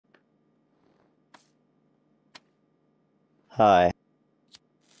Hi,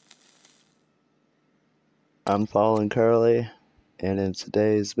 I'm FallenCurly, and in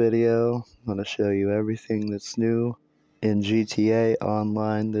today's video, I'm going to show you everything that's new in GTA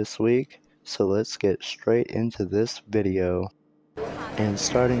Online this week. So let's get straight into this video. And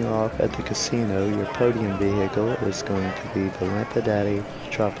starting off at the casino, your podium vehicle is going to be the Lampadati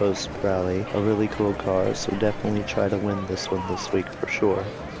Tropos Rally, a really cool car, so definitely try to win this one this week for sure.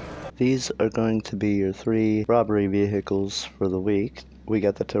 These are going to be your 3 robbery vehicles for the week. We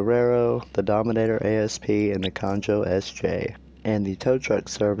got the Torero, the Dominator ASP, and the Conjo SJ. And the tow truck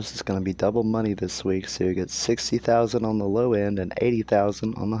service is going to be double money this week, so you get $60,000 on the low end and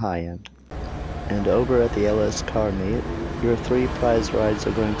 $80,000 on the high end. And over at the LS Car Meet, your 3 prize rides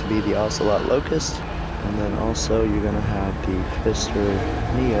are going to be the Ocelot Locust, and then also you're going to have the Pfister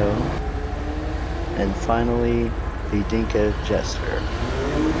Neo, and finally the Dinka Jester.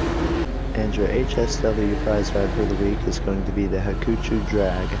 And your HSW prize ride for the week is going to be the Hakuchu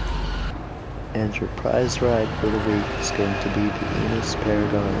Drag. And your prize ride for the week is going to be the Enos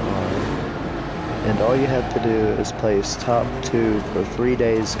Paragon R. And all you have to do is place top 2 for 3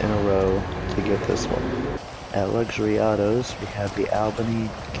 days in a row to get this one. At Luxury Autos, we have the Albany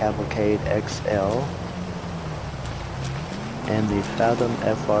Cavalcade XL and the Fathom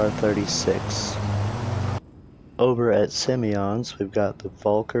FR36. Over at Simeon's, we've got the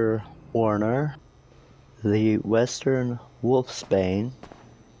Volker Warner, the Western Wolfsbane,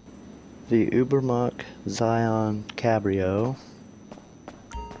 the Ubermacht Zion Cabrio,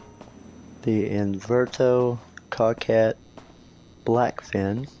 the Inverto Coquette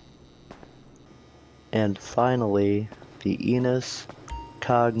Blackfin, and finally the Enos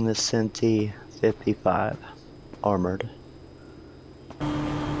Cognoscenti 55 Armored.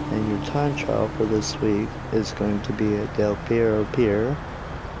 And your time trial for this week is going to be at Del Piero Pier.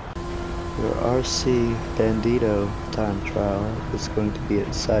 Your RC Bandito time trial is going to be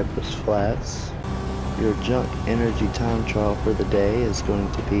at Cypress Flats. Your Junk Energy time trial for the day is going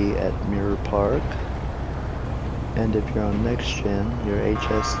to be at Mirror Park. And if you're on Next Gen, your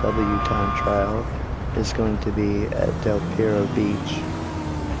HSW time trial is going to be at Del Piero Beach.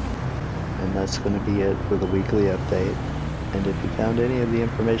 And that's going to be it for the weekly update. And if you found any of the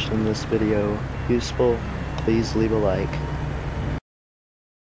information in this video useful, please leave a like.